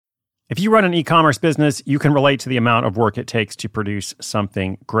If you run an e-commerce business, you can relate to the amount of work it takes to produce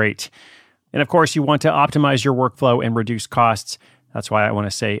something great. And of course, you want to optimize your workflow and reduce costs. That's why I want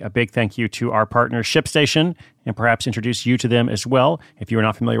to say a big thank you to our partner, ShipStation, and perhaps introduce you to them as well. If you are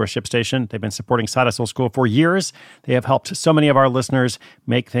not familiar with ShipStation, they've been supporting Side Hustle School for years. They have helped so many of our listeners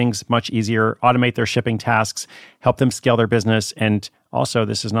make things much easier, automate their shipping tasks, help them scale their business, and also,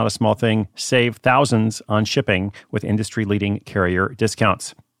 this is not a small thing, save thousands on shipping with industry-leading carrier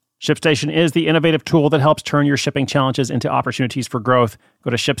discounts. ShipStation is the innovative tool that helps turn your shipping challenges into opportunities for growth. Go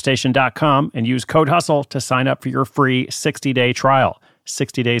to ShipStation.com and use code HUSTLE to sign up for your free 60-day trial.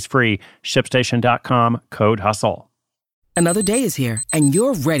 60 days free. ShipStation.com, code HUSTLE. Another day is here, and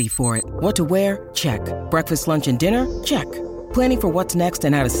you're ready for it. What to wear? Check. Breakfast, lunch, and dinner? Check. Planning for what's next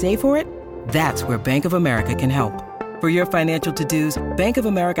and how to save for it? That's where Bank of America can help. For your financial to-dos, Bank of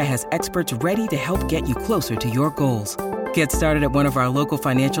America has experts ready to help get you closer to your goals. Get started at one of our local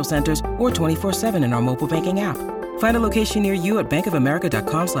financial centers or 24/7 in our mobile banking app. Find a location near you at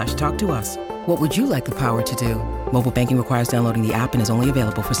bankofamerica.com/talktous. What would you like the power to do? Mobile banking requires downloading the app and is only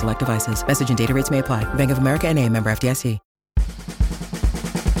available for select devices. Message and data rates may apply. Bank of America N.A., member FDIC.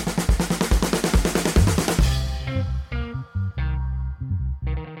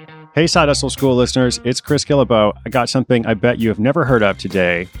 Hey, Side Hustle School listeners, it's Chris Guillebeau. I got something I bet you have never heard of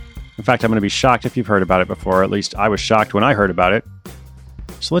today. In fact, I'm going to be shocked if you've heard about it before. At least I was shocked when I heard about it.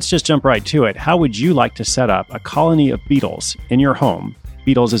 So let's just jump right to it. How would you like to set up a colony of beetles in your home,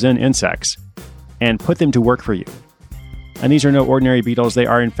 beetles as in insects, and put them to work for you? And these are no ordinary beetles. They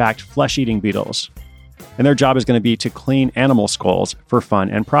are, in fact, flesh-eating beetles. And their job is going to be to clean animal skulls for fun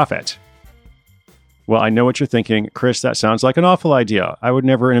and profit. Well, I know what you're thinking. Chris, that sounds like an awful idea. I would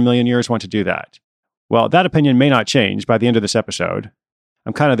never in a million years want to do that. Well, that opinion may not change by the end of this episode.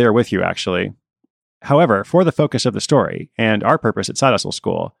 I'm kind of there with you, actually. However, for the focus of the story and our purpose at Side Hustle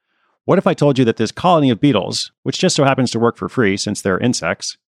School, what if I told you that this colony of beetles, which just so happens to work for free since they're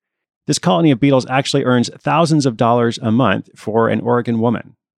insects, this colony of beetles actually earns thousands of dollars a month for an Oregon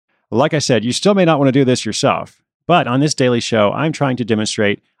woman? Like I said, you still may not want to do this yourself, but on this daily show, I'm trying to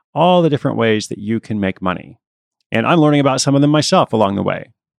demonstrate all the different ways that you can make money. And I'm learning about some of them myself along the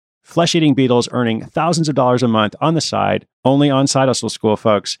way. Flesh-eating beetles earning thousands of dollars a month on the side, only on Side Hustle School,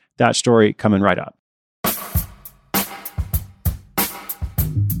 folks. That story coming right up.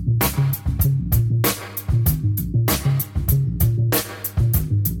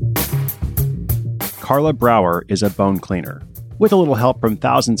 Carla Brower is a bone cleaner. With a little help from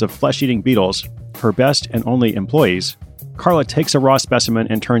thousands of flesh-eating beetles, her best and only employees, Carla takes a raw specimen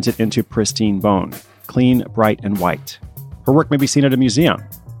and turns it into pristine bone, clean, bright, and white. Her work may be seen at a museum,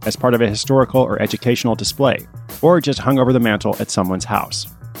 as part of a historical or educational display, or just hung over the mantle at someone's house.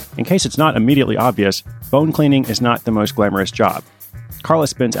 In case it's not immediately obvious, bone cleaning is not the most glamorous job. Carla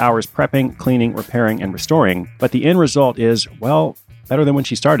spends hours prepping, cleaning, repairing, and restoring, but the end result is, well, better than when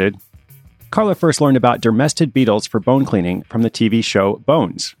she started. Carla first learned about dermestid beetles for bone cleaning from the TV show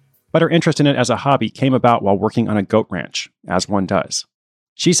Bones, but her interest in it as a hobby came about while working on a goat ranch, as one does.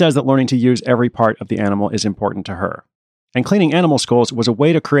 She says that learning to use every part of the animal is important to her. And cleaning animal skulls was a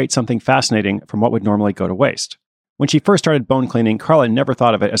way to create something fascinating from what would normally go to waste. When she first started bone cleaning, Carla never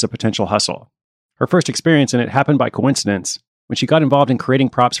thought of it as a potential hustle. Her first experience in it happened by coincidence when she got involved in creating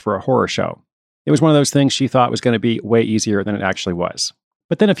props for a horror show. It was one of those things she thought was going to be way easier than it actually was.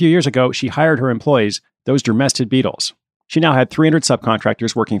 But then a few years ago, she hired her employees, those dermestid beetles. She now had 300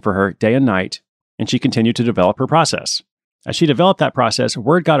 subcontractors working for her day and night, and she continued to develop her process. As she developed that process,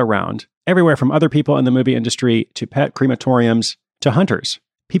 word got around, everywhere from other people in the movie industry to pet crematoriums to hunters.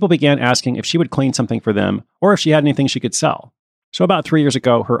 People began asking if she would clean something for them or if she had anything she could sell. So about 3 years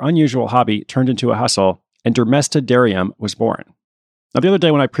ago, her unusual hobby turned into a hustle, and Dermestidarium was born. Now, the other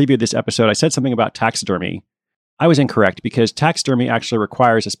day when I previewed this episode, I said something about taxidermy. I was incorrect because taxidermy actually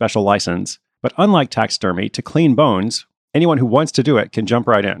requires a special license, but unlike taxidermy, to clean bones, anyone who wants to do it can jump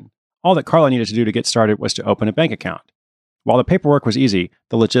right in. All that Carla needed to do to get started was to open a bank account. While the paperwork was easy,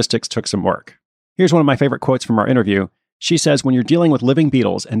 the logistics took some work. Here's one of my favorite quotes from our interview. She says, when you're dealing with living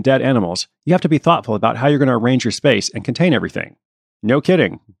beetles and dead animals, you have to be thoughtful about how you're going to arrange your space and contain everything. No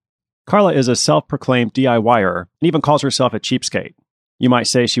kidding. Carla is a self-proclaimed DIYer and even calls herself a cheapskate. You might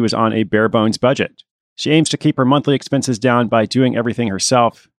say she was on a bare-bones budget. She aims to keep her monthly expenses down by doing everything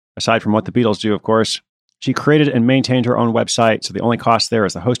herself, aside from what the Beatles do, of course. She created and maintained her own website, so the only cost there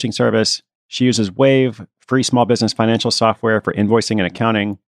is the hosting service. She uses Wave, free small business financial software for invoicing and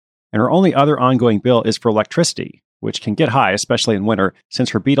accounting. And her only other ongoing bill is for electricity, which can get high, especially in winter, since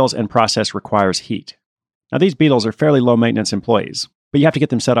her beetles and process requires heat. Now, these beetles are fairly low-maintenance employees, but you have to get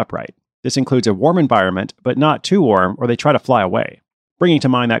them set up right. This includes a warm environment, but not too warm, or they try to fly away. bringing to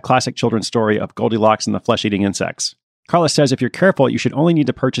mind that classic children's story of Goldilocks and the flesh-eating insects. Carla says if you're careful, you should only need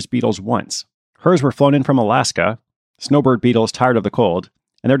to purchase beetles once. Hers were flown in from Alaska, snowbird beetles tired of the cold,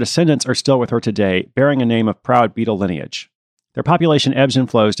 and their descendants are still with her today, bearing a name of proud beetle lineage. Their population ebbs and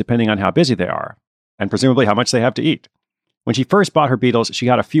flows depending on how busy they are, and presumably how much they have to eat. When she first bought her beetles, she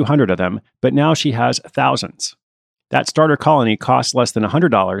got a few hundred of them, but now she has thousands. That starter colony costs less than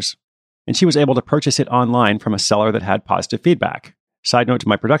 $100, and she was able to purchase it online from a seller that had positive feedback. Side note to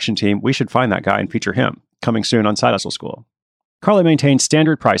my production team, we should find that guy and feature him, coming soon on Side Hustle School. Carla maintains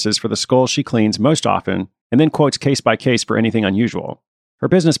standard prices for the skulls she cleans most often, and then quotes case by case for anything unusual. Her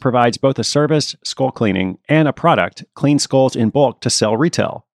business provides both a service, skull cleaning, and a product, clean skulls in bulk to sell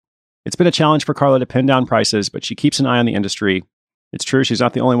retail. It's been a challenge for Carla to pin down prices, but she keeps an eye on the industry. It's true, she's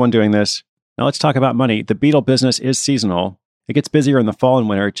not the only one doing this. Now let's talk about money. The beetle business is seasonal. It gets busier in the fall and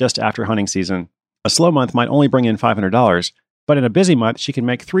winter just after hunting season. A slow month might only bring in $500, but in a busy month, she can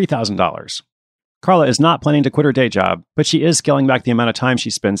make $3,000. Carla is not planning to quit her day job, but she is scaling back the amount of time she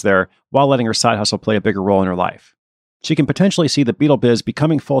spends there while letting her side hustle play a bigger role in her life. She can potentially see the beetle biz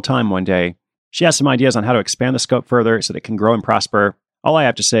becoming full-time one day. She has some ideas on how to expand the scope further so that it can grow and prosper. All I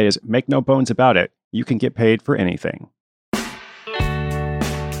have to say is make no bones about it. You can get paid for anything.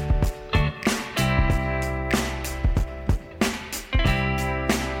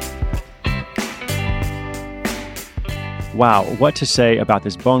 Wow, what to say about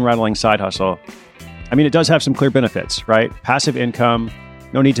this bone-rattling side hustle? I mean, it does have some clear benefits, right? Passive income,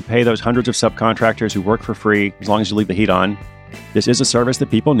 no need to pay those hundreds of subcontractors who work for free as long as you leave the heat on. This is a service that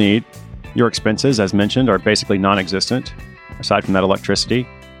people need. Your expenses, as mentioned, are basically non-existent, aside from that electricity.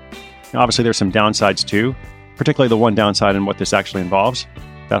 Now, obviously, there's some downsides too, particularly the one downside in what this actually involves,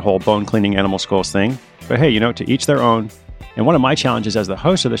 that whole bone-cleaning animal skulls thing. But hey, to each their own. And one of my challenges as the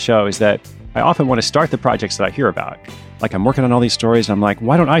host of the show is that I often want to start the projects that I hear about. Like I'm working on all these stories and I'm like,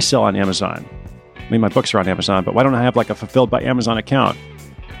 why don't I sell on Amazon? I mean, my books are on Amazon, but why don't I have like a Fulfilled by Amazon account?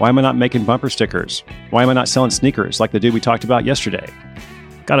 Why am I not making bumper stickers? Why am I not selling sneakers like the dude we talked about yesterday?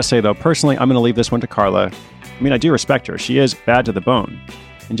 Gotta say though, personally, I'm going to leave this one to Carla. I mean, I do respect her. She is bad to the bone.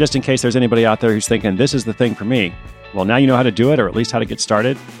 And just in case there's anybody out there who's thinking, this is the thing for me, well, now you know how to do it, or at least how to get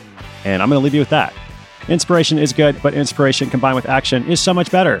started. And I'm going to leave you with that. Inspiration is good, but inspiration combined with action is so much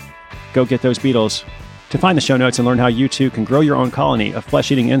better. Go get those beetles. To find the show notes and learn how you too can grow your own colony of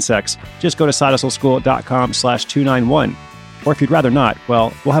flesh-eating insects, just go to sidehustleschool.com/291. Or if you'd rather not,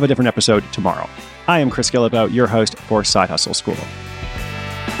 well, we'll have a different episode tomorrow. I am Chris Guillebeau, your host for Side Hustle School.